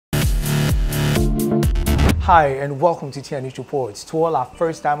Hi, and welcome to TNH Reports. To all our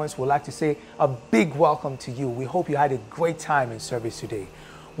first timers, we'd like to say a big welcome to you. We hope you had a great time in service today.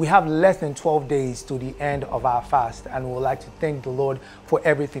 We have less than 12 days to the end of our fast, and we would like to thank the Lord for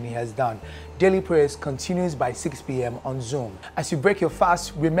everything He has done. Daily prayers continues by 6 p.m. on Zoom. As you break your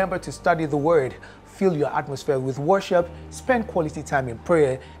fast, remember to study the Word, fill your atmosphere with worship, spend quality time in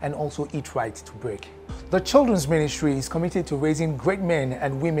prayer, and also eat right to break. The Children's Ministry is committed to raising great men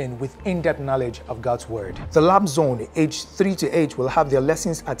and women with in-depth knowledge of God's Word. The Lab Zone, age 3 to 8, will have their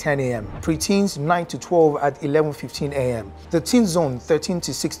lessons at 10 a.m. Preteens 9 to 12 at 11:15 a.m. The Teen Zone 13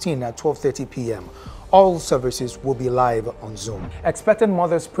 to 16 at 12:30 p.m. All services will be live on Zoom. Expected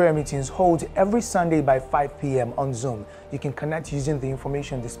Mothers Prayer Meetings hold every Sunday by 5 p.m. on Zoom. You can connect using the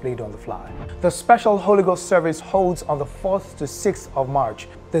information displayed on the flyer. The special Holy Ghost service holds on the 4th to 6th of March.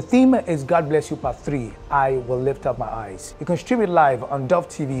 The theme is God Bless You Part 3, I Will Lift Up My Eyes. You can stream it live on Dove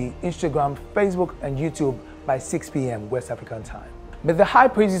TV, Instagram, Facebook, and YouTube by 6 p.m. West African time. May the high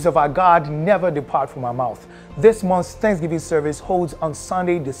praises of our God never depart from our mouth. This month's Thanksgiving service holds on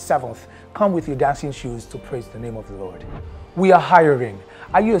Sunday the 7th. Come with your dancing shoes to praise the name of the Lord. We are hiring.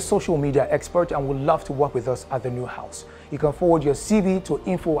 Are you a social media expert and would love to work with us at the New House? You can forward your CV to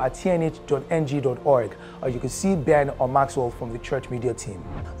info@tnh.ng.org, or you can see Ben or Maxwell from the church media team.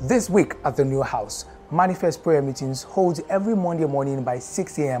 This week at the New House, Manifest Prayer Meetings holds every Monday morning by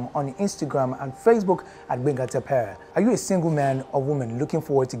 6 a.m. on Instagram and Facebook at Benga Teper. Are you a single man or woman looking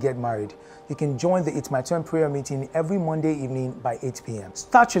forward to get married? You can join the It's My Turn prayer meeting every Monday evening by 8 p.m.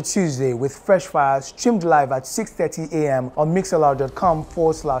 Start your Tuesday with Fresh Fire, streamed live at 6:30 a.m. on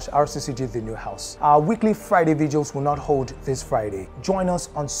mixlr.com/RCCG The New House. Our weekly Friday vigils will not hold this Friday. Join us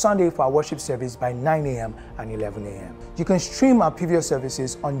on Sunday for our worship service by 9 a.m. and 11 a.m. You can stream our previous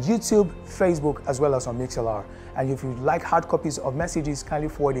services on YouTube, Facebook, as well as on Mixlr. And if you'd like hard copies of messages, kindly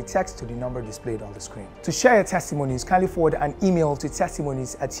forward a text to the number displayed on the screen. To share your testimonies, kindly forward an email to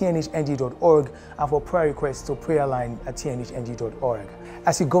testimonies@tnhng.org and for prayer requests to prayerline@tnhng.org.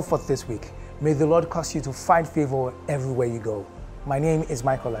 As you go forth this week, may the Lord cause you to find favor everywhere you go. My name is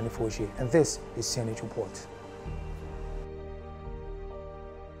Michael Anifoshi, and this is TNH Report.